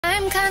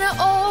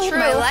true.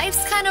 My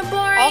life's kind of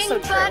boring, Also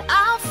true. but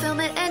I'll film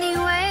it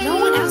anyway. No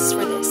one asked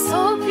for this.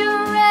 Hope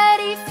you're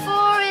ready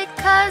for it,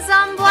 cause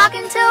I'm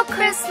vlogging till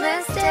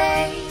Christmas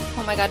Day.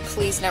 Oh my god,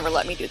 please never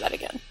let me do that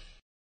again.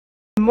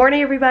 Good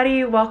morning,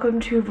 everybody. Welcome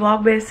to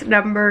vlogmas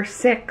number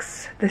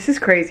 6. This is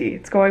crazy.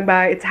 It's going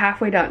by, it's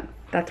halfway done.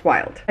 That's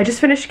wild. I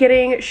just finished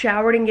getting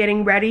showered and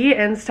getting ready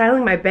and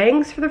styling my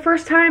bangs for the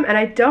first time, and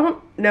I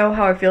don't know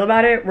how I feel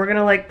about it. We're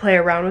gonna like play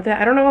around with it.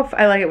 I don't know if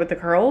I like it with the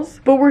curls,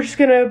 but we're just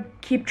gonna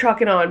keep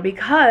trucking on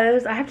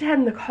because I have to head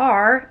in the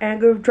car and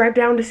go drive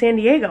down to San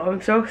Diego.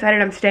 I'm so excited.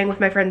 I'm staying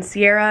with my friend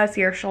Sierra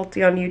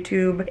Schultzzie on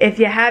YouTube. If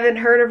you haven't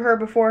heard of her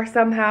before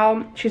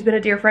somehow, she's been a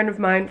dear friend of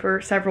mine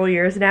for several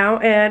years now,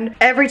 and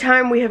every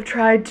time we have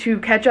tried to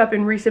catch up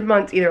in recent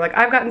months, either like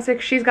I've gotten sick,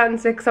 she's gotten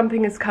sick,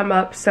 something has come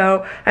up,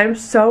 so I'm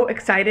so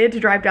excited to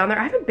drive down there.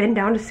 I haven't been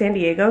down to San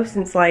Diego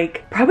since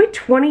like probably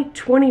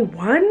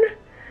 2021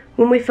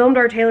 when we filmed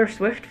our Taylor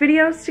Swift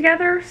videos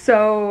together,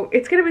 so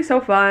it's gonna be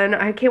so fun.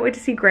 I can't wait to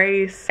see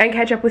Grace and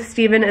catch up with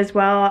Steven as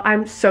well.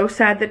 I'm so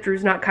sad that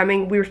Drew's not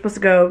coming. We were supposed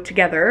to go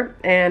together,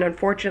 and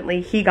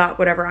unfortunately he got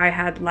whatever I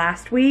had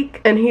last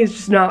week, and he's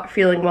just not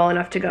feeling well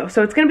enough to go.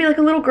 So it's gonna be like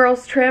a little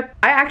girls trip.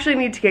 I actually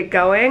need to get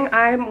going.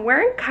 I'm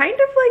wearing kind of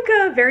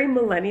like a very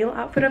millennial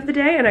outfit of the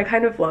day, and I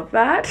kind of love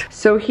that.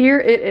 So here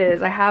it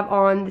is. I have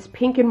on this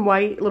pink and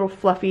white little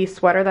fluffy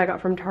sweater that I got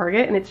from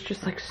Target, and it's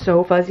just like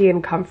so fuzzy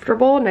and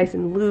comfortable, nice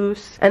and loose.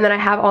 And then I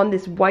have on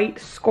this white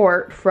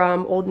skirt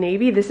from Old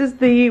Navy. This is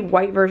the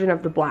white version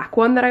of the black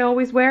one that I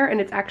always wear, and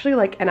it's actually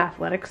like an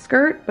athletic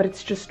skirt, but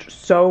it's just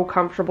so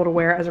comfortable to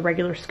wear as a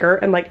regular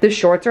skirt. And like the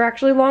shorts are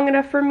actually long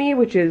enough for me,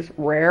 which is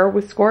rare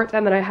with skirts.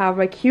 And then I have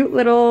my cute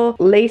little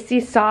lacy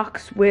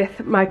socks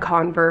with my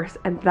Converse,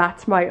 and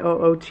that's my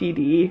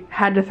OOTD.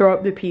 Had to throw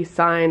up the peace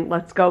sign.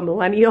 Let's go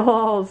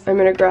millennials. I'm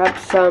gonna grab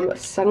some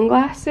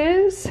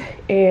sunglasses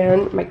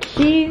and my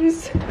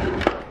keys.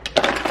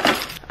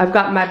 I've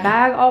got my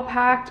bag all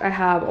packed. I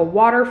have a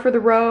water for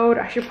the road.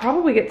 I should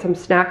probably get some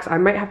snacks. I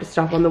might have to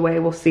stop on the way,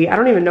 we'll see. I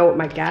don't even know what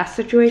my gas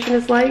situation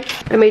is like.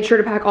 I made sure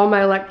to pack all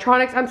my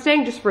electronics. I'm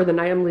staying just for the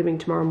night. I'm leaving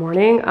tomorrow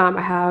morning. I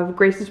have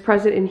Grace's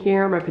present in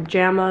here, my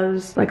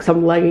pajamas, like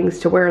some leggings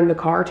to wear in the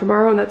car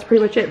tomorrow, and that's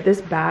pretty much it. This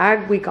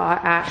bag we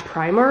got at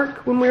Primark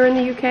when we were in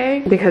the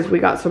UK because we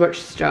got so much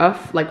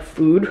stuff, like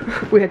food.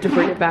 We had to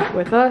bring it back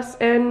with us,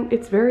 and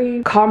it's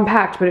very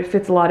compact, but it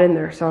fits a lot in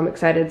there, so I'm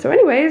excited. So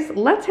anyways,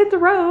 let's hit the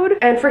road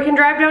and freaking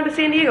drive down to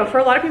San Diego. For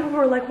a lot of people who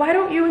are like, why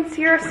don't you and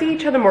Sierra see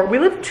each other more? We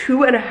live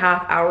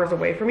 2.5 hours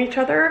away from each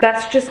other.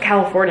 That's just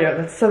California.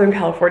 That's Southern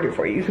California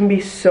for you. You can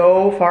be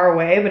so far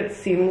away, but it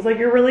seems like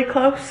you're really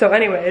close. So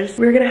anyways,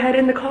 we're gonna head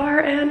in the car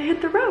and hit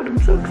the road. I'm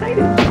so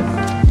excited.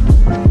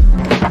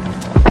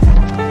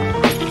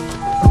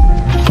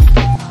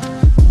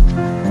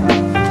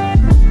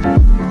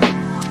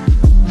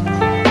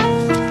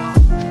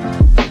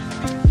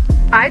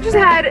 I just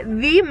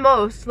had the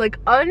most like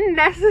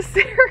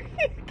unnecessary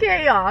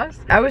chaos.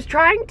 I was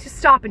trying to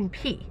stop and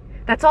pee.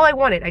 That's all I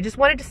wanted. I just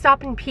wanted to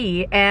stop and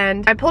pee,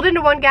 and I pulled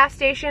into one gas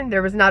station.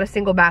 There was not a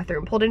single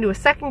bathroom. Pulled into a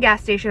second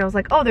gas station. I was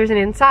like, oh, there's an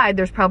inside.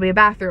 There's probably a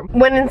bathroom.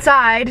 Went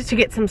inside to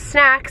get some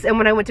snacks, and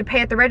when I went to pay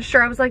at the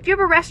register, I was like, do you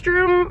have a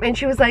restroom? And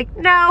she was like,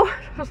 no.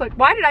 I was like,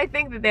 why did I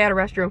think that they had a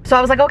restroom? So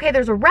I was like, okay,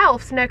 there's a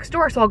Ralph's next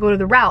door, so I'll go to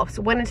the Ralph's.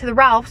 Went into the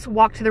Ralph's,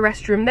 walked to the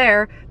restroom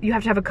there. You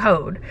have to have a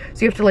code.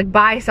 So you have to like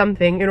buy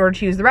something in order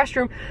to use the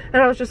restroom.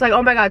 And I was just like,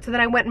 oh my God. So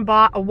then I went and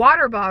bought a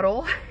water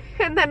bottle.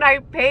 And then I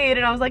paid,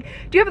 and I was like,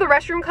 do you have the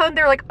restroom code?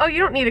 They're like, oh, you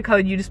don't need a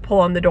code, you just pull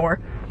on the door.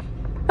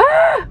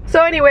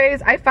 So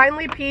anyways, I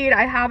finally peed.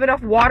 I have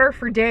enough water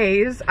for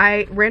days.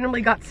 I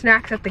randomly got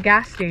snacks at the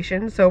gas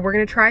station, so we're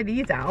gonna try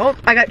these out.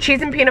 I got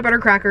cheese and peanut butter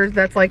crackers.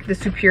 That's like the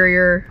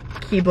superior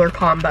Keebler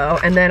combo.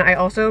 And then I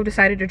also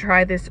decided to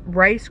try this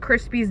Rice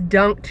Krispies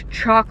dunked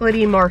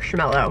chocolatey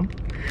marshmallow.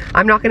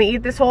 I'm not gonna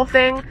eat this whole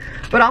thing,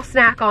 but I'll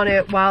snack on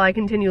it while I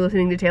continue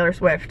listening to Taylor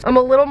Swift. I'm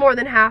a little more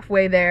than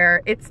halfway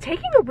there. It's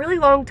taking a really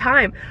long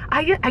time.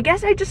 I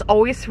guess I just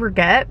always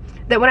forget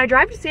that when I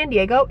drive to San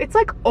Diego, it's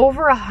like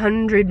over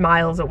 100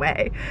 miles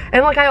away.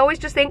 And like I always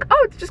just think,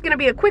 oh, it's just gonna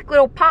be a quick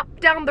little pop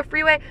down the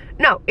freeway.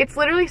 No, it's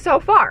literally so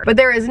far. But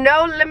there is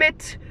no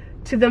limit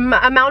to the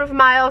amount of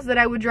miles that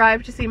I would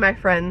drive to see my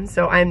friends.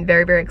 So I'm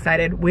very, very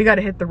excited. We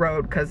gotta hit the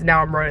road because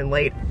now I'm running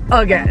late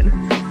again.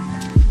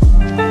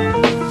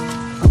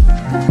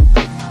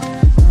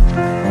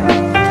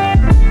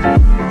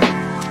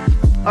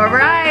 All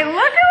right, look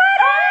at what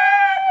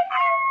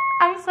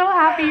I'm so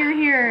happy you're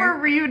here. We're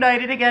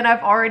reunited again.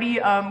 I've already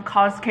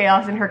caused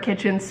chaos in her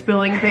kitchen,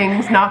 spilling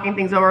things, knocking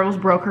things over, almost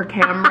broke her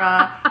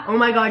camera. Oh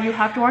my God, you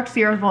have to watch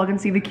Sierra's vlog and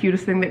see the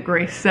cutest thing that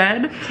Grace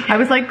said. I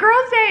was like,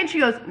 girls' day, and she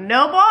goes,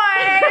 no boys.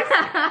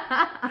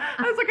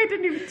 I was like, I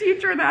didn't even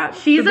teach her that.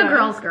 She's a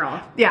girl's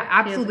girl. Yeah,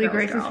 absolutely.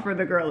 Grace is for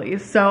the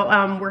girlies. So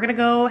we're gonna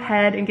go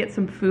ahead and get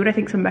some food, I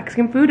think some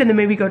Mexican food, and then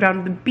maybe go down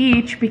to the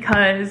beach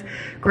because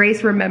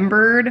Grace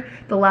remembered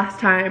the last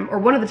time, or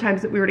one of the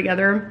times that we were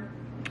together,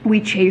 we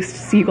chased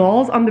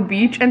seagulls on the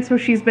beach, and so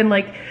she's been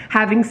like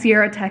having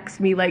Sierra text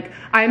me like,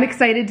 I'm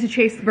excited to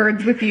chase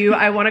birds with you,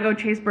 I want to go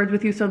chase birds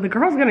with you. So the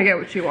girl's gonna get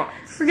what she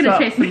wants. We're gonna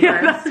chase some birds.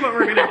 Yeah, that's what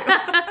we're gonna do.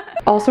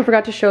 Also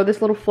forgot to show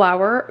this little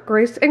flower.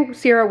 Grace and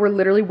Sierra were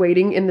literally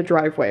waiting in the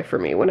driveway for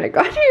me when I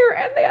got here,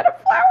 and they had a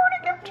flower to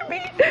give to me.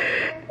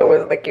 It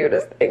was the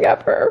cutest thing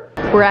ever.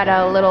 We're at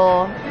a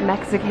little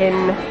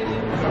Mexican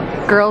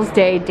girls'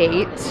 day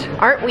date,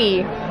 aren't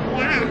we?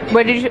 Yeah.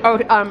 What did you,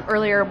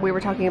 earlier we were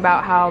talking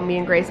about how me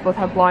and Grace both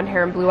have blonde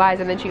hair and blue eyes,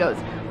 and then she goes,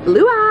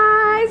 blue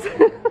eyes.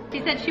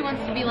 She said she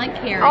wants to be like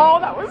Carrie. Oh,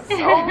 that was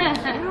so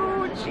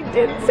cute. She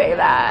did say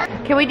that.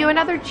 Can we do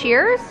another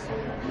cheers?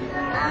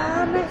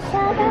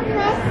 Sort of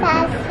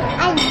myself.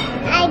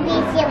 I'm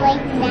busy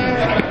right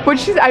now. What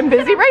she's, I'm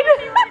busy right now.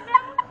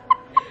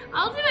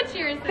 I'll do a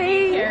cheers to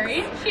Thanks. you,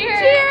 Carrie. Cheers.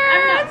 Cheers.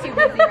 I'm not too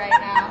busy right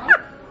now.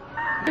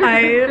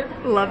 I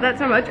love that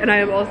so much, and I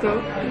am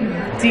also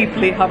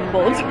deeply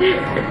humbled. Who's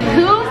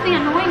the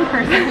annoying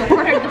person who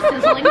ordered the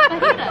sizzling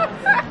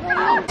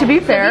fajitas? To be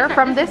fair,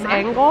 from this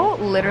angle,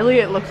 literally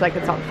it looks like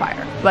it's on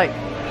fire. Like,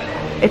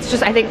 it's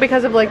just, I think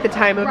because of like the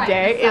time of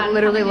day, the sun it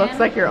literally coming looks in.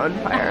 like you're on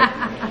fire.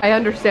 I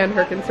understand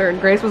her concern.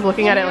 Grace was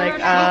looking at it like,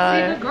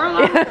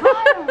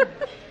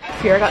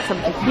 Sierra got some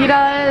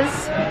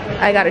taquitas,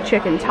 I got a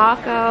chicken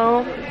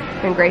taco,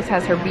 and Grace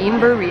has her bean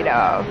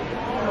burrito.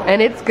 And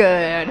it's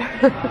good. So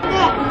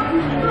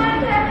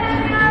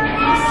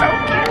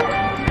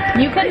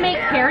cute. You could make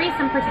Carrie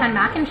some pretend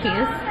mac and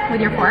cheese with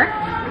your fork.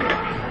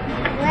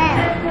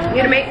 You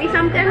gonna make me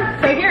something?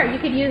 So here, you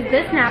could use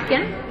this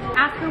napkin.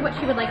 Ask her what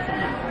she would like to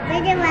eat.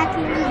 What do you want to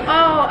eat?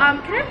 Oh,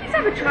 can I please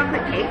have a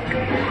chocolate cake?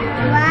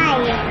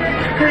 Why?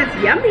 Because it's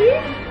yummy.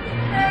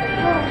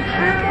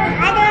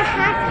 I don't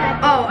have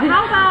chocolate. Oh,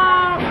 how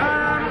about,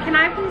 can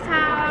I please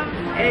have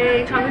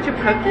a chocolate chip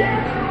cookie?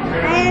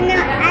 I don't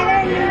know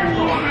you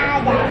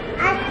have that.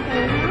 Ice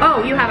cream.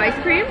 Oh, you have ice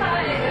cream?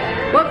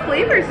 What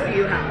flavors do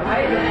you have?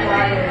 Only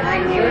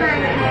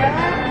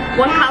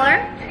One color?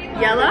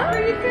 Yellow?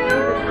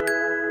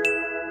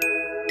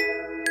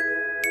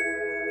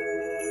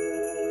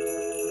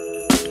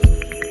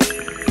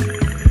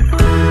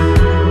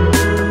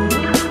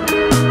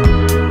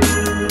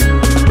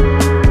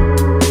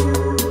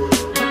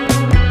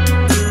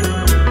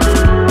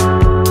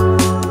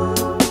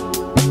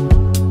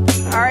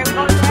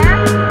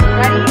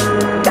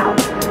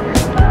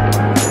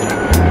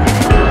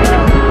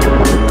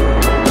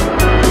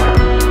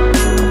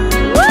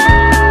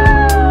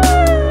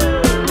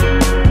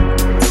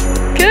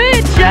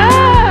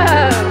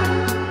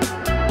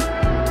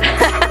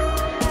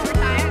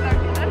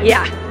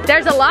 Yeah,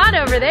 there's a lot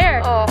over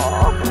there. Oh,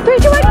 3,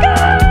 2, 1, go!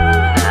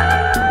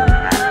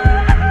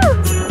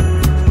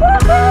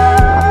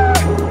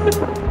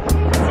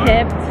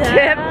 Tiptoe.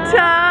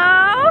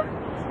 Tiptoe.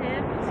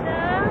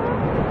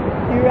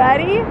 Tiptoe. You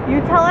ready?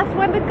 You tell us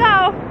when to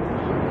go.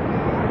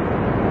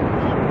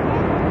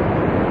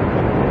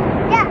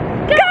 Yeah.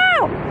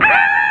 Go!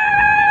 Ah!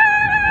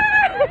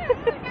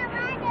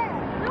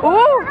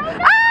 Ooh!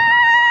 Ah!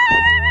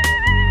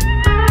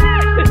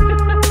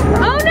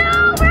 Oh no!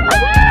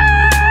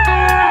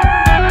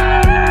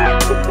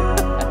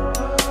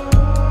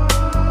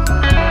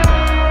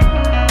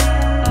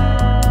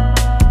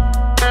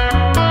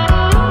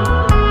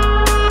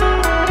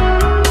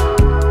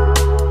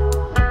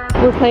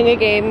 We're playing a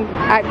game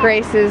at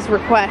Grace's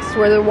request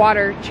where the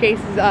water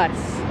chases us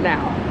now.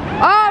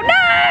 Oh no!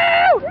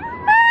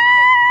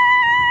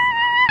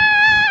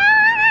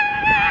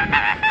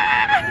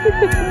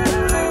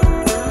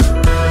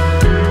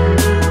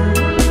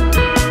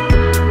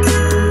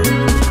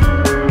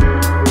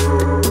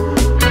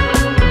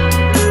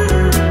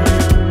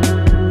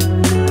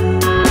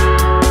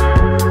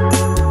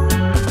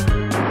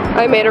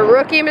 I made a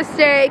rookie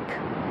mistake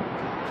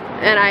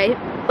and I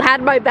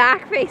had my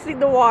back facing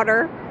the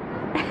water.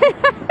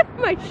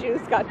 My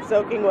shoes got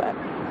soaking wet,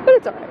 but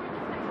it's alright.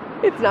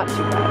 It's not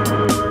too bad.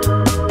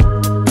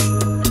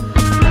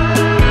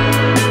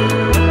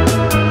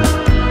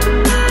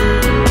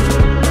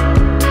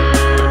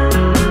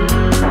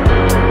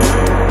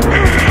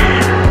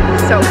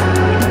 So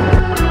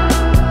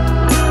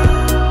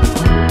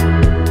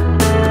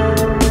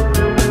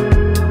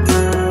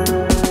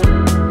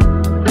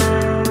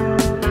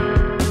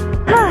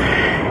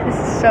this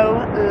is so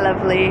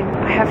lovely.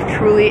 I have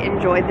truly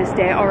enjoyed this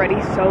day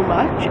already so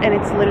much, and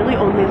it's literally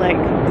only like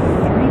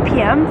 3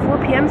 p.m., 4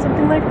 p.m.,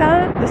 something like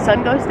that. The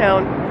sun goes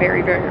down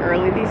very, very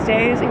early these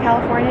days in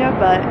California,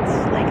 but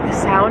like the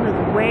sound of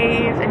the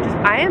waves and just,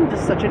 I am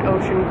just such an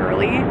ocean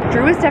girly.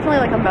 Drew is definitely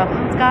like a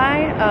mountains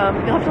guy.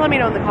 You'll have to let me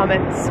know in the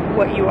comments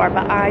what you are,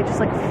 but I just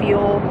like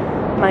feel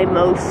my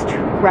most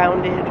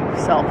grounded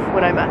self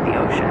when I'm at the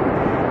ocean.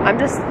 I'm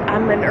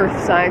an earth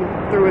sign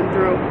through and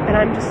through, and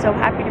I'm just so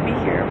happy to be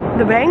here.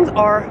 The bangs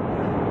are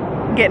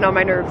getting on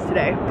my nerves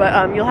today.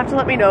 But you'll have to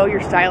let me know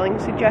your styling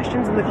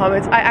suggestions in the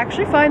comments. I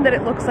actually find that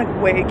it looks like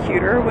way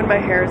cuter when my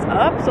hair is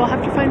up, so I'll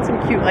have to find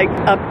some cute like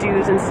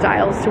updos and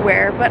styles to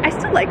wear, but I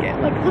still like it.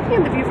 Like looking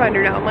at the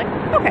viewfinder now, I'm like,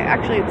 okay,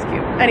 actually it's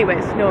cute.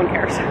 Anyways, no one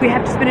cares. We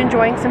have just been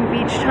enjoying some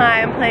beach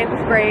time, playing with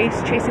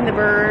Grace, chasing the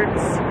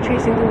birds,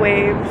 chasing the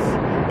waves,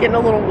 getting a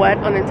little wet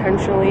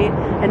unintentionally,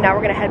 and now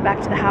we're gonna head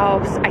back to the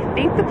house. I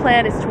think the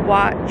plan is to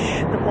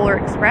watch the Polar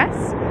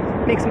Express,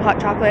 make some hot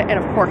chocolate, and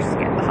of course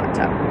get in the hot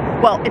tub.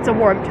 Well, it's a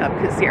warm tub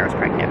because Sierra's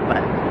pregnant,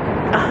 but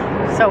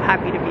so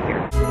happy to be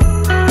here.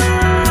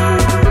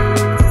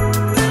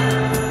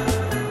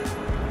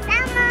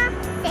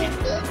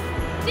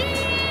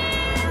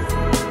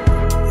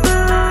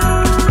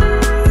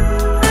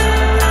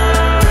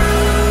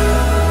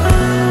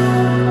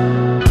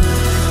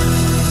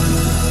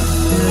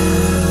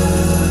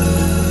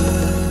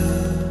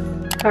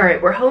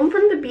 Alright, we're home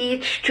from the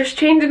beach, just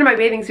changed into my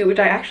bathing suit, which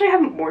I actually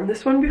haven't worn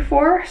this one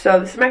before, so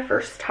this is my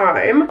first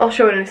time. I'll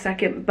show it in a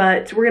second,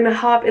 but we're gonna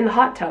hop in the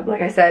hot tub.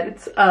 Like I said,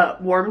 it's a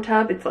warm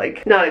tub, it's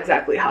like not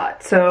exactly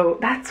hot, so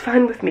that's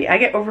fine with me. I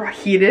get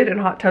overheated in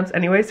hot tubs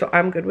anyway, so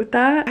I'm good with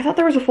that. I thought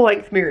there was a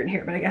full-length mirror in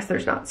here, but I guess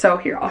there's not. So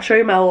here, I'll show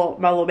you my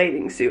little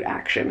bathing suit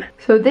action.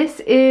 So this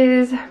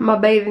is my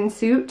bathing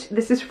suit.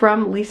 This is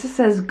from Lisa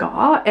Says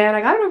Ga, and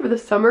I got it over the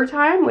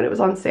summertime when it was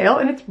on sale,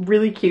 and it's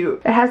really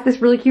cute. It has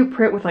this really cute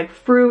print with like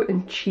fruit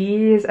and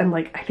cheese and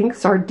like I think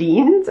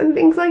sardines and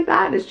things like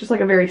that. It's just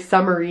like a very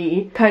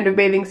summery kind of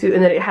bathing suit,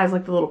 and then it has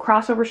like the little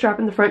crossover strap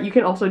in the front. You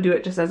can also do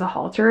it just as a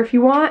halter if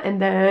you want,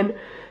 and then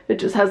it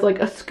just has like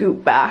a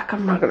scoop back.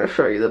 I'm not gonna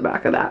show you the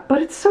back of that,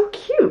 but it's so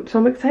cute. So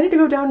I'm excited to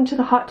go down into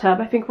the hot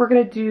tub. I think we're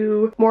gonna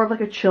do more of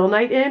like a chill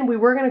night in. We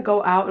were gonna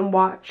go out and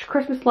watch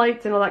Christmas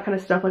lights and all that kind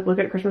of stuff, like look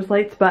at Christmas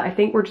lights, but I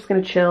think we're just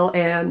gonna chill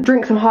and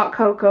drink some hot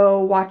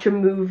cocoa, watch a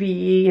movie,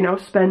 you know,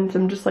 spend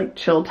some just like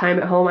chill time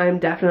at home. I am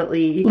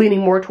definitely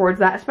leaning more towards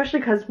that, especially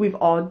because we've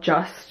all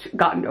just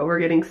gotten over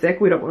getting sick.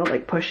 We don't want to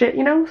like push it,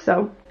 you know,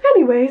 so.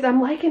 Anyways,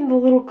 I'm liking the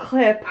little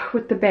clip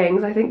with the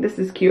bangs. I think this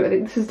is cute. I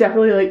think this is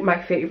definitely like my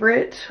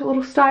favorite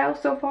little style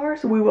so far,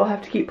 so we will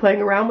have to keep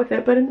playing around with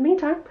it, but in the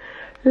meantime,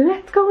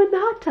 let's go in the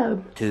hot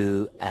tub.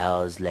 2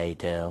 hours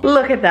later.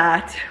 Look at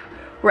that.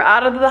 We're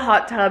out of the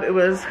hot tub. It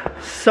was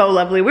so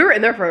lovely. We were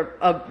in there for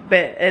a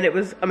bit and it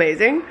was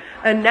amazing.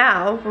 And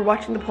now we're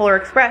watching the Polar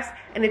Express,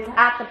 and it's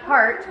at the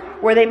part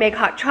where they make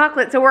hot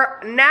chocolate, so we're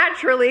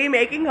naturally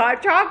making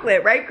hot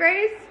chocolate, right,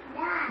 Grace?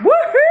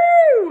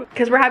 Woohoo!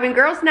 Because we're having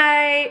girls'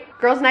 night.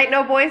 Girls' night,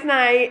 no boys'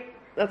 night.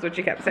 That's what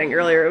she kept saying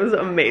earlier. It was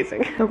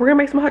amazing. So we're gonna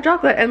make some hot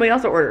chocolate, and we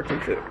also ordered some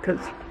food, because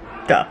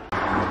duh.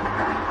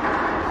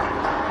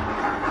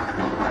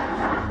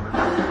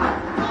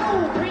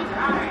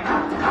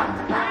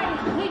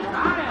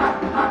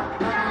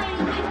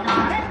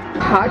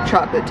 Hot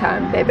chocolate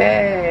time,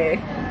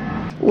 baby.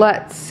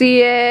 Let's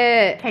see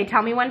it. Okay,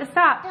 tell me when to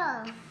stop.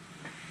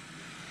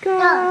 Go.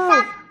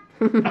 Stop.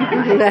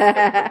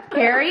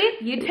 Carrie,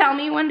 you tell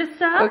me when to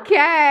stop.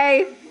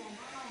 Okay.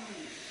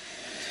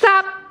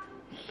 Stop.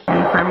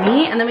 And for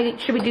me, and then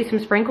should we do some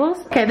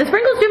sprinkles? Okay, the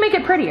sprinkles do make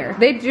it prettier.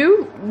 They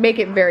do make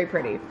it very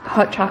pretty.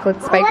 Hot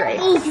chocolates by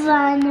Grace. Each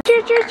one.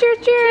 Cheers, cheers, cheers,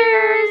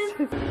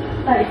 cheers.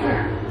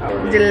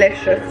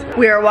 Delicious.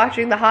 We are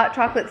watching the hot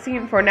chocolate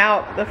scene for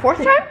now the 4th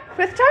time?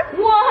 5th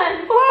time?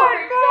 One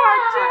more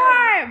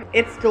time.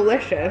 It's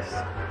delicious.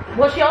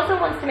 Well, she also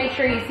wants to make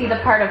sure you see the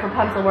part of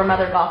Rapunzel where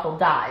Mother Gothel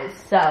dies,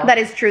 so. That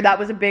is true. That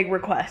was a big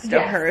request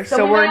of hers.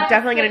 So we're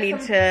definitely going to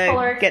need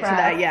to get to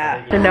that,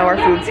 yeah. And now our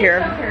food's here.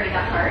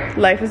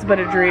 Life is but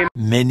a dream.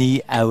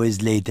 Many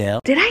hours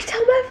later. Did I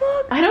tell my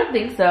vlog? I don't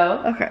think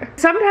so. Okay.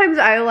 Sometimes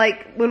I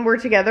like, when we're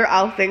together,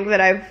 I'll think that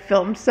I've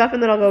filmed stuff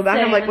and then I'll go back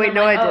and I'm like, wait,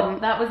 no, I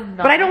didn't. That was not.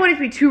 But I don't want it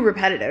to be too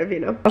repetitive, you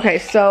know? Okay,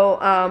 so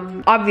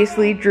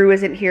obviously Drew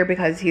isn't here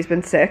because he's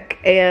been sick,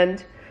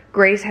 and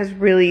Grace has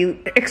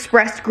really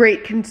expressed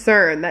great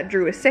concern that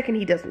Drew is sick and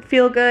he doesn't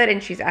feel good,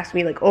 and she's asked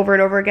me like over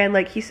and over again,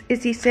 like,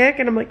 is he sick?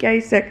 And I'm like, yeah,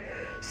 he's sick.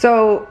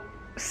 So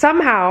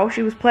somehow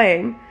she was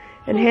playing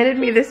and handed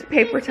me this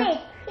paper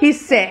towel.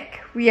 He's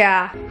sick,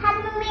 yeah. How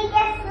do we make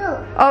a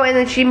soup? Oh, and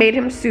then she made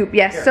him soup,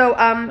 yes. Sure.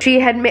 So she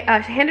had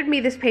handed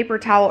me this paper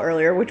towel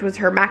earlier, which was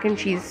her mac and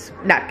cheese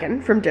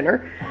napkin from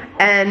dinner,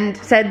 and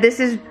said, this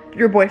is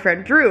your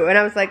boyfriend Drew. And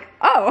I was like,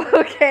 oh,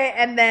 okay.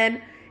 And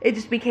then it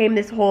just became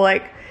this whole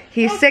like,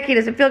 he's sick, he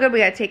doesn't feel good, we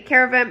gotta take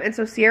care of him. And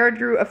so Sierra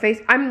drew a face.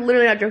 I'm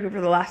literally not joking,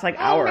 for the last like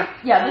hour.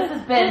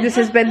 Yeah, this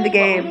has been the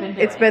game.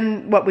 It's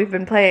been what we've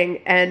been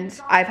playing, and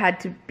I've had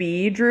to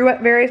be Drew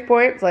at various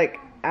points, like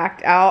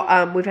act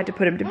out. We've had to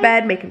put him to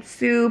bed, make him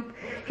soup.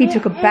 He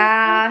took a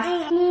bath.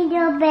 I need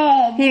a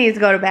bed. He needs to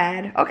go to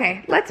bed.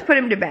 Okay, let's put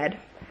him to bed.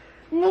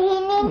 He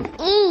needs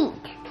to eat.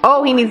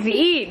 Oh, he needs to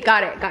eat.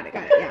 Got it,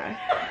 yeah.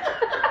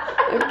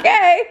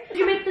 Okay. Did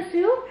you make the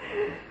soup?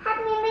 How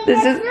do we make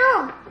This a is-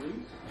 soup?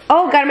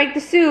 Oh, gotta make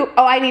the soup.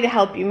 Oh, I need to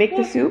help you make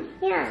the soup?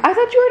 Yeah. I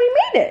thought you already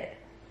made it.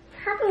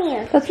 Help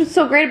me. That's what's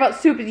so great about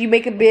soup, is you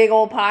make a big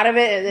old pot of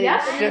it and then Yeah,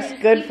 it's and just you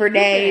just good keep for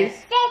scooping days.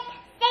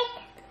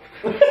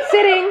 Sit.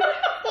 Sitting.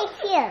 Sit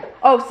here.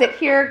 Oh, sit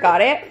here.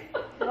 Got it.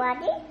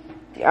 What is?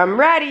 I'm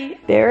ready.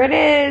 There it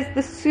is,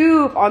 the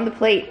soup on the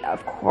plate,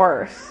 of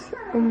course.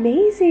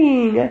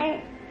 Amazing.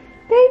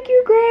 Thank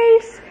you,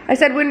 Grace. I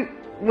said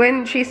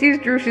when she sees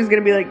Drew, she's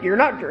gonna be like, you're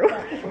not Drew.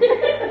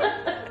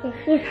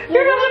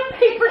 You're not a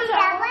paper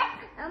towel.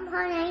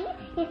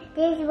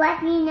 This is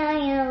what you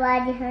know you're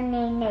ready for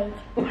night.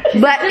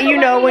 Let you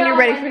know when you're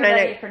ready for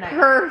night.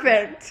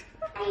 Perfect.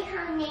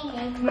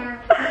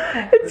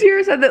 And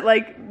Sierra said that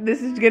like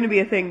this is gonna be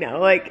a thing now.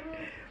 Like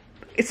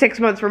 6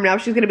 months from now,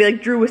 she's gonna be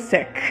like, Drew was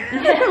sick.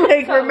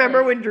 Like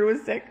remember when Drew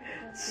was sick?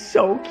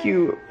 So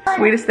cute.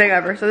 Sweetest thing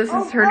ever. So this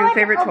is her new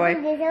favorite toy,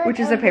 which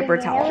is a paper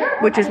towel,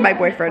 which is my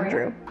boyfriend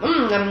Drew.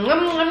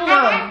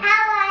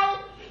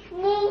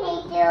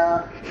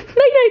 Night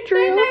night,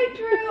 Drew. Night night,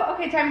 Drew.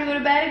 Okay, time to go to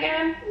bed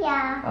again?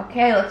 Yeah.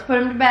 Okay, let's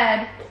put him to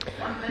bed.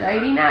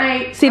 Nighty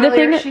night. See, the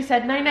thing she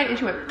said night night and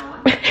she went.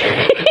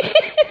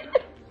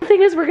 The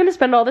thing is, we're gonna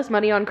spend all this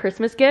money on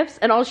Christmas gifts,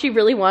 and all she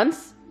really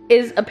wants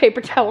is a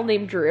paper towel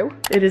named Drew.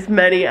 It is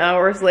many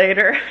hours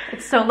later.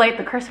 It's so late,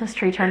 the Christmas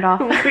tree turned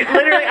off.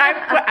 Literally,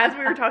 as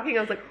we were talking,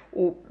 I was like,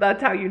 oh,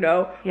 that's how you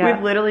know. Yeah.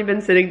 We've literally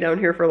been sitting down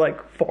here for like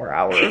 4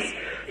 hours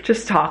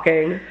just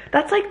talking.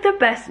 That's like the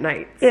best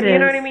nights. You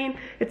know what I mean?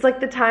 It's like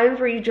the times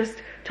where you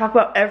just talk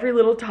about every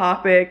little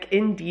topic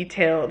in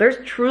detail. There's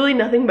truly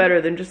nothing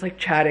better than just like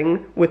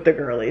chatting with the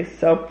girlies.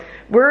 So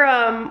we're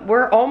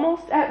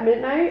almost at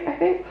midnight, I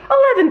think.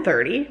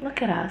 11:30.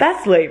 Look at us.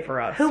 That's late for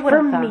us. Who would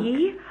have thunk? For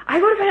me, I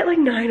go to bed at like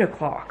 9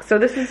 o'clock. So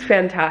this is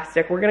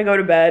fantastic. We're gonna go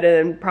to bed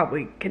and then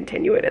probably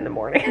continue it in the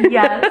morning.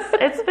 Yes,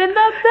 it's been the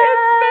best.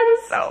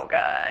 It's been so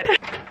good.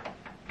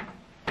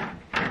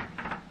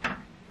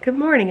 Good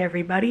morning,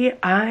 everybody.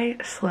 I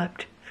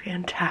slept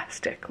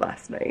fantastic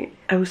last night.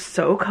 I was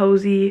so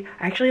cozy.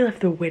 I actually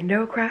left the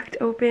window cracked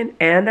open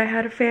and I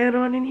had a fan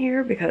on in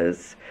here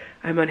because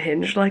I'm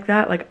unhinged like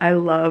that. Like, I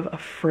love a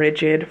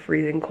frigid,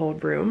 freezing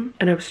cold room,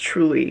 and I was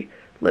truly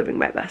living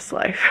my best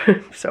life.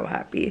 I'm so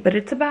happy. But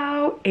it's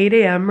about 8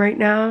 a.m. right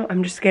now.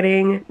 I'm just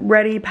getting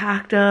ready,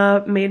 packed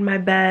up, made my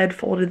bed,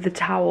 folded the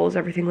towels,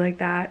 everything like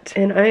that.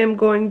 And I am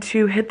going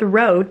to hit the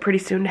road pretty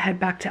soon to head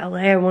back to LA.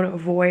 I want to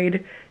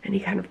avoid any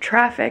kind of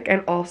traffic,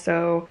 and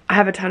also I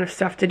have a ton of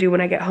stuff to do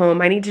when I get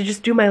home. I need to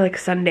just do my like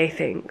Sunday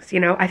things, you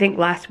know? I think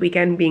last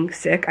weekend being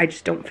sick, I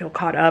just don't feel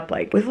caught up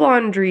like with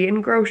laundry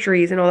and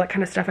groceries and all that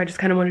kind of stuff. I just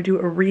kind of want to do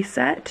a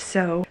reset.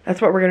 So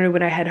that's what we're gonna do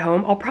when I head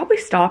home. I'll probably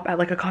stop at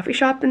like a coffee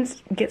shop and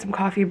get some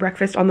coffee,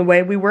 breakfast on the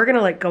way. We were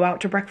gonna like go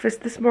out to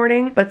breakfast this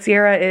morning, but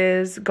Sierra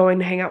is going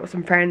to hang out with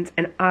some friends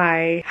and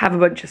I have a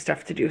bunch of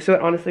stuff to do. So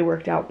it honestly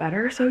worked out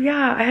better. So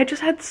yeah, I had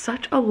just had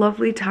such a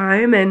lovely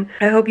time, and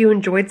I hope you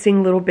enjoyed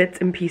seeing little bits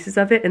and pieces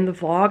of it in the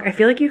vlog. I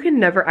feel like you can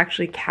never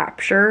actually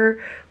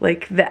capture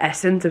like the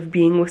essence of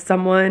being with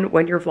someone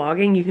when you're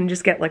vlogging. You can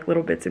just get like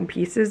little bits and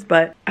pieces,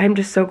 but I'm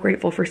just so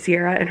grateful for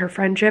Sierra and her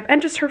friendship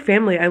and just her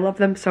family. I love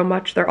them so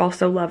much. They're all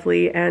so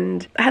lovely,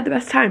 and I had the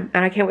best time,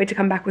 and I can't wait to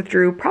come back with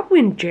Drew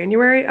probably in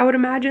January, I would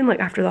imagine, like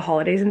after the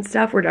holidays and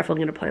stuff. We're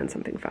definitely gonna plan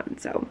something fun.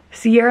 So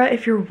Sierra,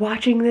 if you're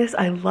watching this,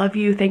 I love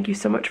you. Thank you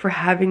so much for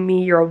having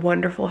me. You're a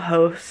wonderful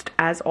host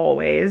as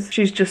always.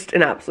 She's just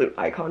an absolute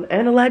icon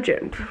and a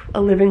legend, a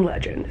living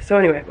legend. So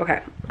anyway,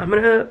 okay, I'm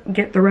gonna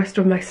get the rest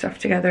of my stuff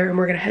together and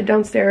we're gonna head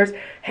downstairs,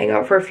 hang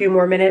out for a few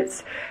more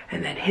minutes,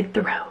 and then hit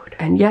the road.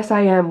 And yes,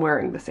 I am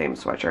wearing the same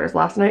sweatshirt as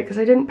last night because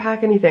I didn't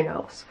pack anything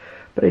else,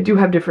 but I do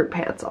have different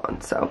pants on,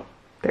 so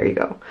there you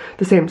go.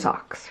 The same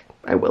socks,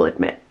 I will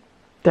admit.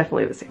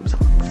 Definitely the same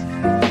socks.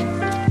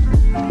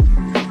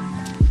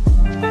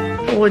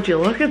 Would you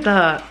look at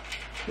that?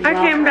 I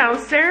came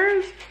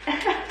downstairs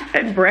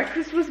and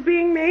breakfast was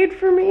being made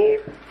for me.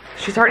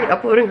 She's already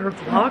uploading her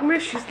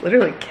vlogmas. She's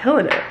literally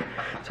killing it.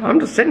 So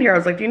I'm just sitting here. I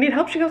was like, do you need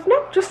help? She goes,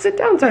 no, just sit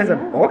down. So I said,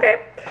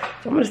 okay.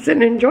 So I'm gonna sit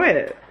and enjoy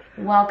it.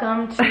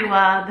 Welcome to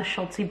the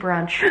Schultzzie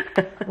brunch.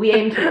 We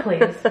aim to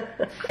please.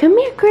 Come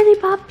here, girly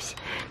pops.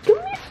 Come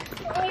here.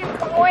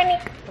 Good morning.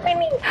 Good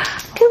morning.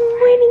 Good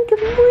morning.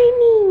 Good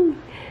morning.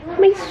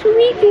 My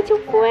sweet little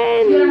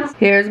friends.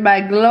 Here's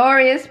my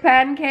glorious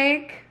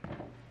pancake.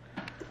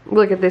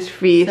 Look at this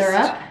feast.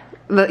 Syrup?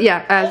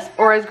 Yeah,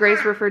 as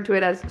Grace referred to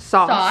it as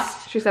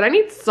sauce. She said, I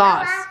need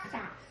sauce.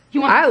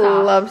 You want I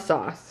sauce? love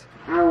sauce.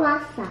 I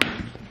love sauce.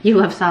 You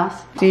love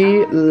sauce?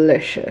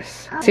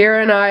 Delicious.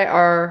 Sierra and I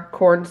are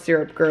corn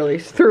syrup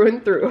girlies through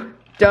and through.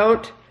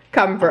 Don't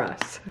come for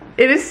us.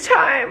 It is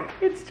time.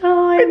 It's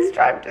time. It's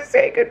time to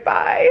say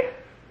goodbye.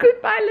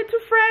 Goodbye, little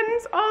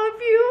friends, all of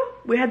you.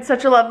 We had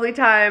such a lovely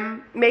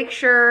time. Make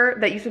sure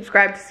that you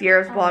subscribe to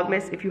Sierra's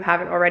Vlogmas if you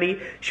haven't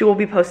already. She will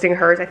be posting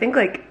hers, I think,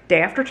 like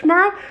day after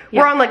tomorrow.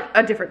 Yeah. We're on like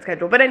a different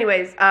schedule. But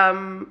anyways,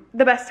 the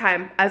best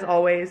time, as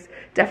always.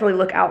 Definitely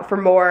look out for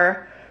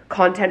more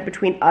content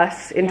between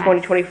us in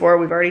 2024.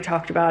 We've already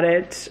talked about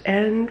it.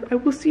 And I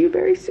will see you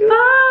very soon.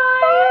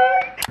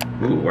 Bye!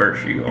 Ooh, where's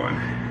she going?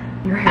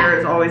 Your hair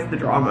is always the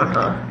drama,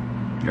 huh?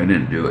 I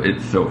didn't do it.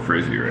 It's so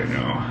frizzy right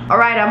now. All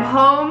right, I'm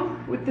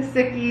home with the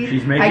sickie.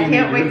 She's making I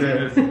can't me wait do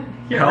to this.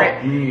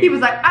 Help me. He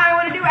was like, I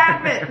want to do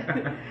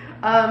admin.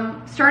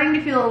 Starting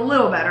to feel a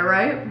little better,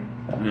 right?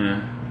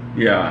 Yeah.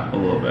 Yeah, a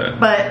little bit.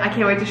 But I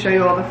can't wait to show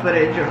you all the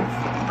footage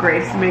of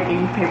Grace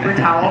making paper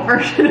towel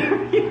version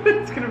of you.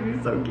 It's gonna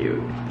be so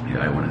cute. Yeah,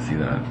 I want to see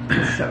that.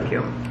 It's so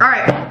cute. All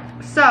right,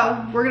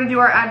 so we're gonna do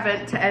our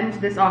advent to end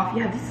this off.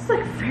 Yeah, this is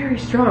like very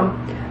strong.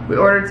 We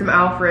ordered some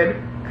Alfred,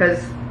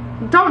 because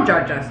don't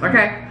judge us,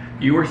 okay?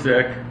 You were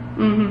sick.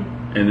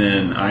 Mm-hmm. And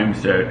then I'm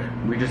sick.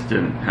 We just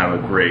didn't have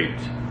a great...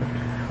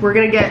 We're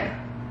gonna get...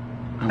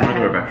 I want to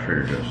go back to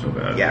Trader Joe's so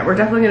bad. Yeah, we're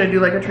definitely gonna do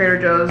like a Trader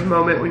Joe's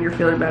moment when you're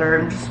feeling better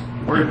and just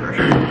order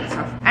groceries and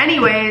stuff.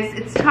 Anyways,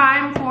 it's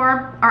time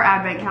for our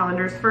advent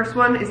calendars. First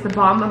one is the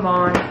Bon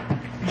Maman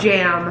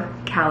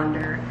Jam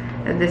calendar.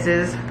 And this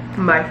is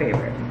my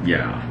favorite.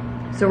 Yeah.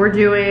 So we're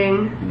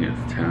doing... I think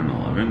it's 10 and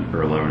 11,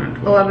 or 11 and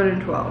 12. 11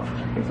 and 12.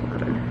 Here's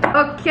 11.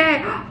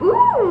 Okay.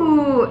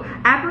 Ooh,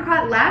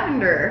 apricot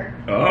lavender.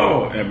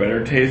 Oh, I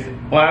better taste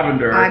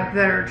lavender. I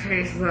better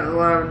taste that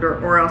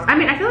lavender or else. I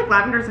mean, I feel like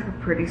lavender is like a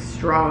pretty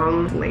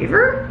strong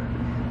flavor.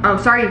 Oh,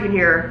 sorry, you can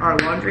hear our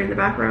laundry in the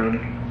background.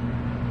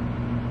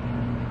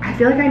 I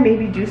feel like I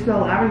maybe do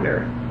smell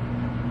lavender.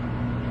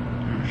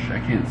 I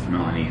can't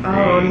smell anything.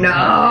 Oh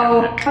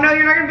no. No,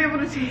 you're not gonna be able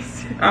to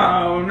taste it.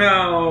 Oh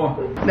no.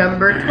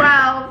 Number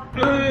 12.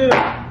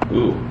 Ugh.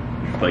 Ooh,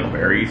 it's like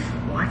berries.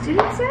 What did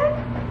it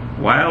say?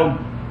 Wild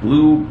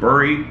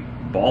blueberry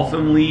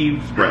balsam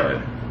leaf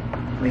spread.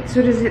 Wait,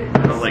 so does it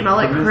smell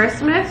like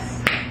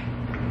Christmas?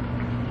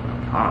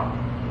 Oh.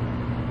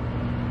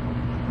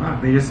 Wow,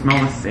 they just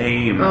smell the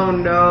same. Oh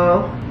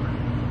no.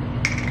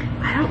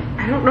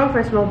 I don't know if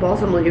I smell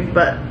balsam leaf,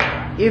 but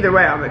either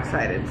way I'm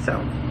excited. So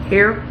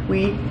here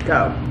we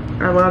go.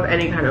 I love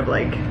any kind of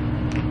like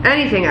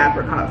anything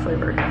apricot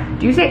flavored.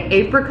 Do you say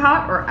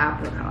apricot or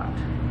apricot?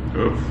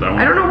 Oops, that one.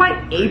 I don't know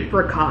why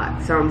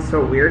apricot sounds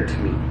so weird to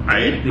me.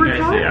 I think I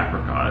say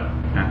apricot.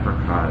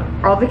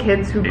 Apricot. All the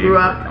kids who grew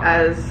up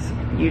as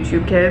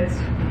YouTube kids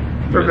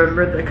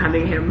remember the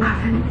Cunningham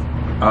muffins.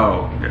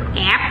 Oh,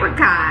 yeah.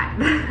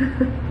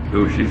 Apricot.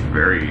 Ooh, she's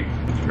very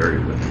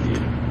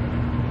liquidy.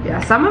 Yeah,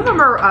 some of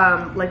them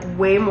are like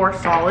way more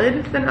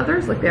solid than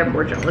others. Like they have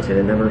more gelatin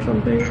in them or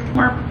something.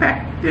 More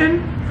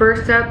pectin.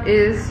 First up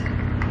is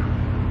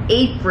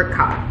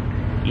apricot.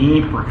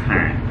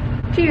 Apricot.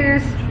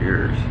 Cheers.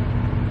 Cheers.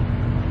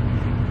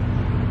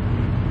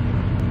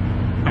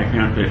 I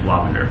can't taste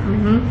lavender.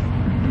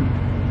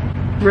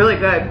 Really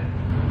good.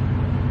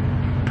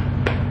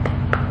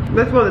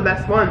 That's one of the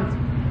best ones.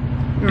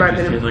 In my It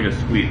just opinion. tastes like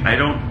a sweet.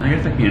 I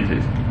guess I can't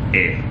taste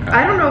apricot.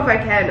 I don't know if I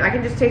can. I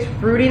can just taste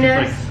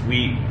fruitiness. It's like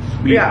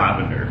sweet Yeah.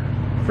 lavender.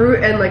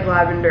 Fruit and like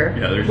lavender.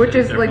 Yeah, there's which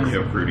is like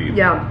definitely a fruity.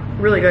 yeah,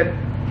 really good.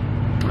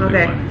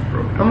 Okay.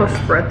 I'm gonna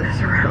spread this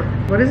around.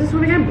 What is this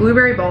one again?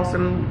 Blueberry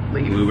balsam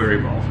leaf. Blueberry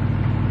balls.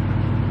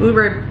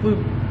 Blueberry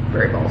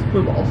balls.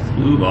 Blue balls.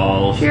 Blue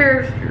balls.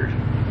 Cheers. Cheers.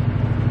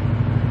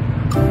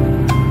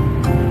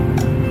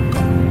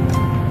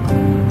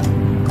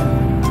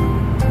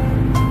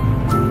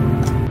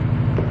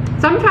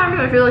 Sometimes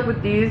I feel like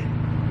with these,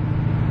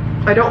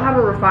 I don't have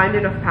a refined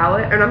enough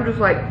palate, and I'm just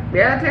like,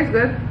 yeah, it tastes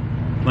good.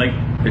 Like,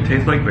 it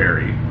tastes like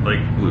berry, like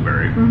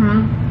blueberry.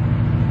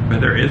 But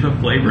there is a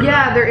flavor.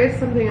 Yeah, there is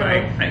something But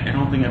else. I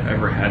don't think I've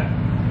ever had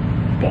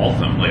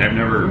balsam. Like, I've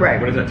never. Right.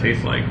 What does that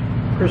taste like?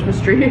 Christmas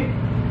tree.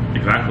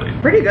 Exactly.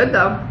 Pretty good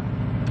though.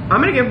 I'm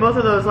gonna give both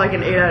of those like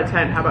an 8 out of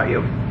 10. How about you?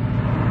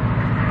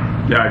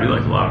 Yeah, I do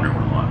like the lavender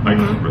one a lot. I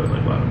just really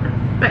like lavender.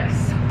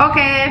 Nice.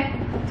 Okay,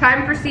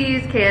 time for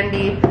C's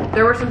candy.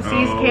 There were some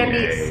C's Oh, candy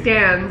yay.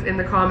 stands in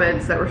the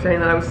comments that were saying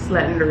that I was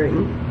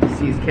slandering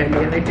C's candy,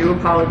 and I do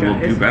apologize.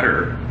 We'll do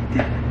better.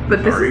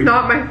 But this Sorry. is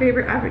not my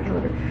favorite advent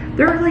calendar.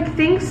 There are like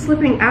things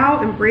slipping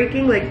out and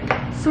breaking. Like,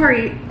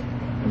 sorry,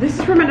 this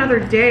is from another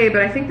day,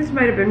 but I think this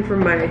might have been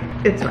from my.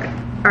 It's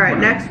fine. All right,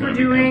 next we're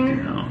doing.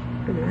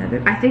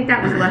 11. I think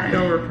that was left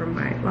over from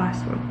my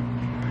last one.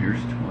 Here's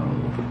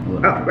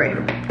 12. Oh, right.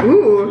 Ooh,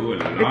 Ooh, a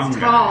long it's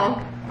guy.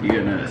 tall.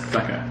 You're gonna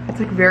sucker. It's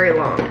like very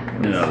long.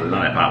 No,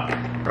 lollipop.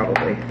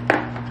 Probably.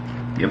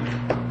 Yep.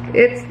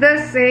 It's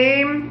the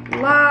same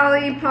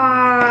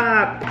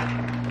lollipop.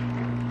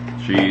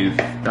 She's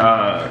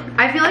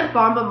I feel like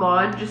Bon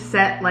Maman just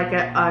set like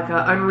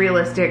a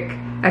unrealistic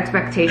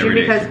expectation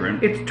Every day's because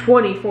different. it's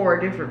 24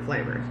 different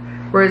flavors.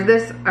 Whereas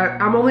this,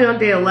 I'm only on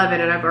day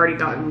 11 and I've already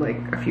gotten like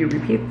a few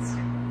repeats.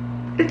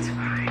 It's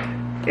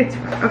fine. It's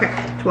fine.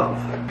 Okay, 12.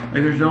 like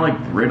there's no like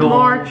brittle.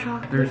 More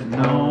chocolate. There's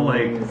no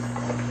like.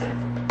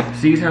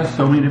 C's has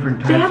so many different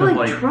types They have of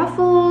like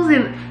truffles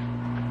and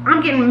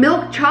I'm getting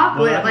milk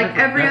chocolate that's like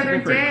every that's a other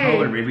different day.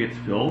 Color. Maybe it's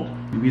filled.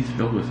 Maybe it's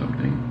filled with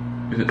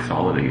something. Is it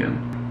solid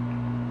again?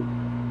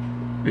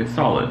 It's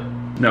solid.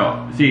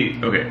 No. See.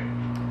 Okay.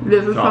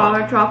 This is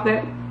Solid. solid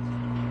chocolate.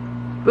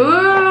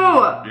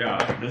 Boo!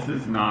 Yeah. This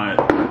is not.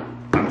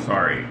 I'm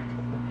sorry.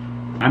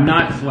 I'm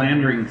not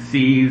slandering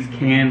C's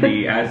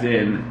candy as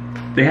in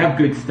they have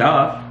good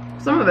stuff,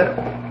 Some of it.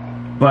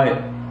 but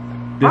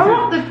I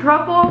want the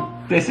truffle.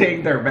 this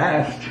ain't their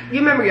best. You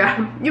remember, yeah.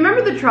 You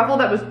remember the truffle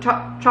that was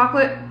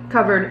chocolate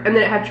covered, and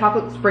then it had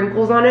chocolate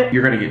sprinkles on it.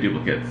 You're gonna get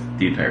duplicates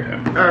the entire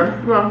time.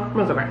 Well,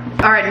 that's okay.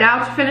 All right,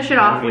 now to finish it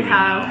off, we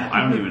have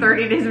I don't even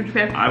 30 Days of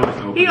Japan. I was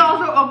opening. He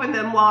also opened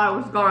them while I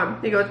was gone.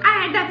 He goes,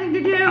 I had nothing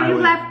to do, you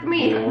left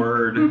me.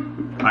 Bored,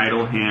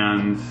 idle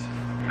hands.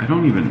 I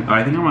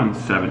think I'm on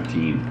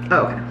 17.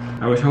 Oh, okay.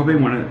 I was hoping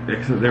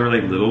because they were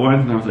like little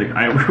ones, and I was like,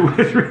 I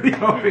was really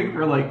hoping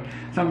for like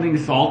something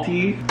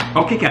salty.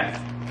 Oh, Kit Kats.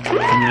 I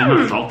mean, I'm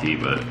not salty,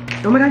 but.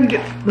 Oh my god, you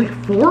get like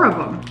 4 of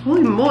them.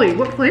 Holy moly,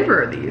 what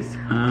flavor are these?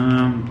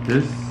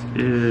 This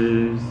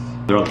is.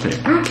 They're all the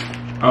same.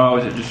 Oh,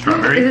 is it just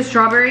strawberry? Is it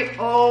strawberry?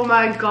 Oh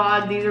my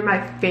god, these are my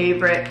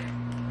favorite.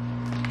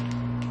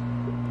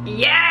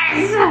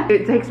 Yes!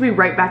 It takes me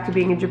right back to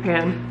being in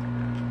Japan.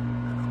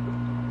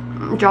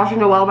 Josh and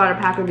Noelle bought a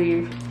pack of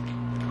these.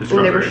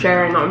 And they were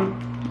sharing them.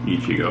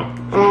 Ichigo.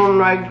 Oh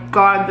my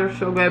god, they're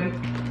so good.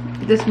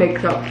 This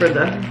makes up for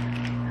the...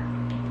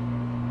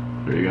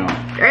 There you go.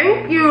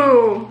 Thank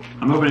you!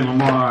 I'm opening one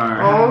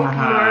more. Oh my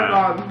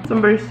god.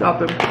 Somebody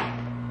stop him.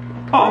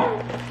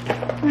 Oh!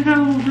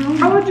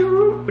 Oh,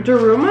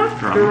 Durama?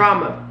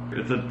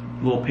 It's a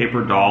little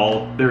paper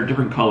doll. They're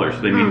different colors,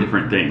 so they mean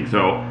different things.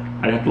 So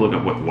I'd have to look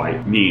up what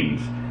white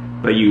means.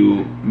 But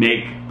you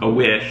make a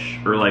wish,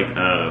 or like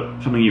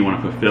something you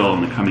want to fulfill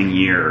in the coming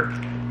year.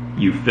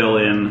 You fill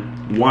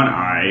in one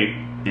eye,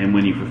 and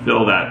when you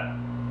fulfill that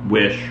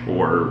wish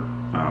or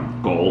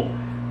goal,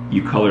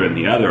 you color in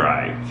the other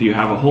eye. So you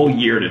have a whole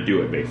year to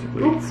do it,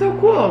 basically. It's so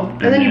cool.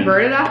 And then you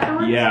burn it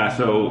afterwards? Yeah,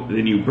 so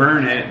then you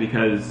burn it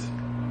because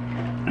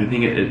I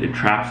think it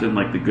traps in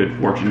like the good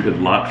fortune, good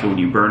luck. So when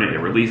you burn it, it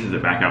releases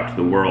it back out to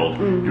the world.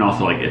 And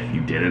also, like, if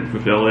you didn't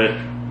fulfill it,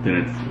 then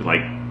it's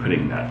like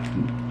putting that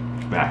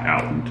back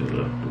out into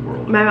the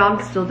world. My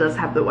mom still does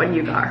have the one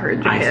you got her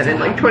in Japan in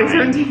like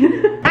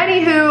 2017.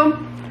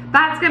 Anywho,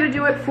 that's gonna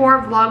do it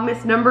for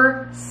Vlogmas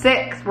number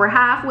 6. We're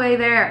halfway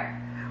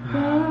there.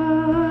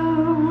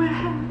 Oh, we're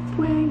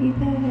halfway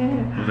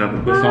there. Was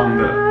that the song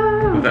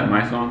was that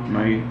my song?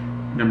 My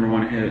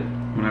 #1 hit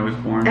when I was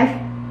born?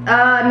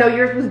 No,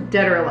 yours was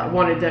Dead or Alive.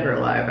 Wanted Dead or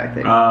Alive, I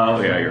think.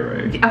 Oh, yeah, you're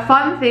right. A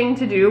fun thing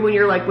to do when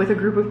you're like with a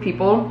group of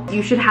people,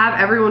 you should have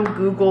everyone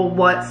Google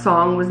what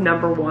song was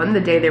 #1 the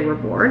day they were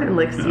born and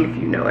like see if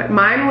you know it.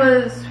 Mine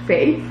was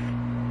Faith.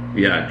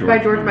 Yeah, by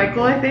George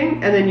Michael, I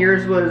think. And then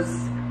yours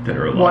was Dead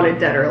or Alive. Wanted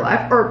Dead or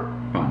Alive. Or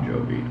Bon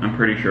Jovi. I'm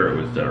pretty sure it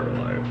was Dead or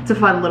Alive. It's a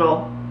fun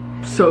little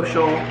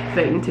social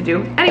thing to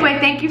do. Anyway,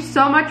 thank you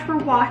so much for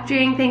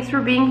watching. Thanks for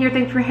being here.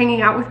 Thanks for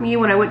hanging out with me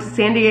when I went to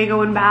San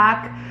Diego and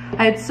back.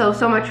 I had so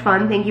much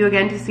fun. Thank you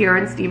again to Sierra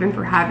and Steven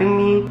for having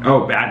me.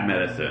 Oh, Bad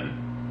Medicine.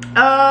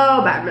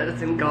 Oh, Bad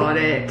Medicine, got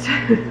it.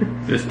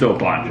 It's still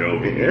Bon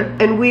Jovi. Yeah.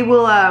 And we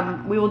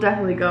will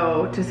definitely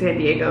go to San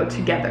Diego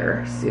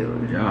together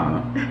soon.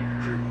 Yeah.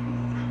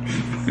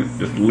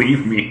 Just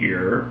leave me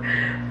here.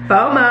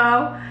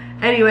 FOMO.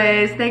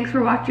 Anyways, thanks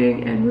for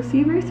watching and we'll see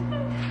you very soon.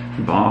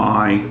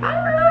 Bye.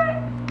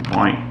 Bye.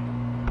 Bye.